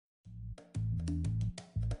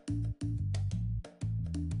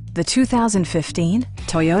the 2015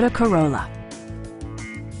 Toyota Corolla.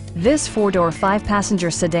 This four-door,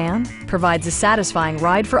 5-passenger sedan provides a satisfying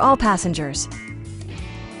ride for all passengers.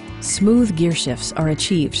 Smooth gear shifts are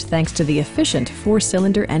achieved thanks to the efficient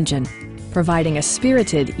 4-cylinder engine, providing a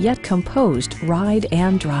spirited yet composed ride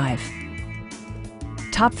and drive.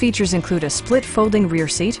 Top features include a split folding rear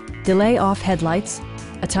seat, delay-off headlights,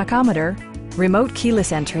 a tachometer, remote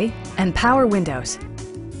keyless entry, and power windows.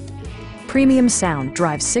 Premium sound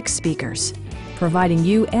drives 6 speakers, providing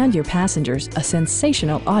you and your passengers a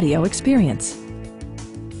sensational audio experience.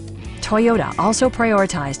 Toyota also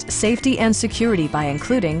prioritized safety and security by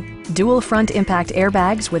including dual front impact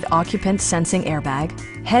airbags with occupant sensing airbag,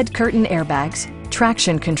 head curtain airbags,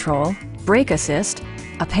 traction control, brake assist,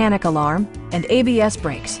 a panic alarm, and ABS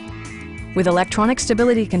brakes. With electronic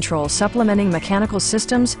stability control supplementing mechanical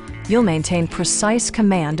systems, you'll maintain precise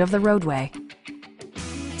command of the roadway.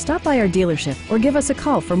 Stop by our dealership or give us a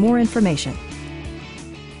call for more information.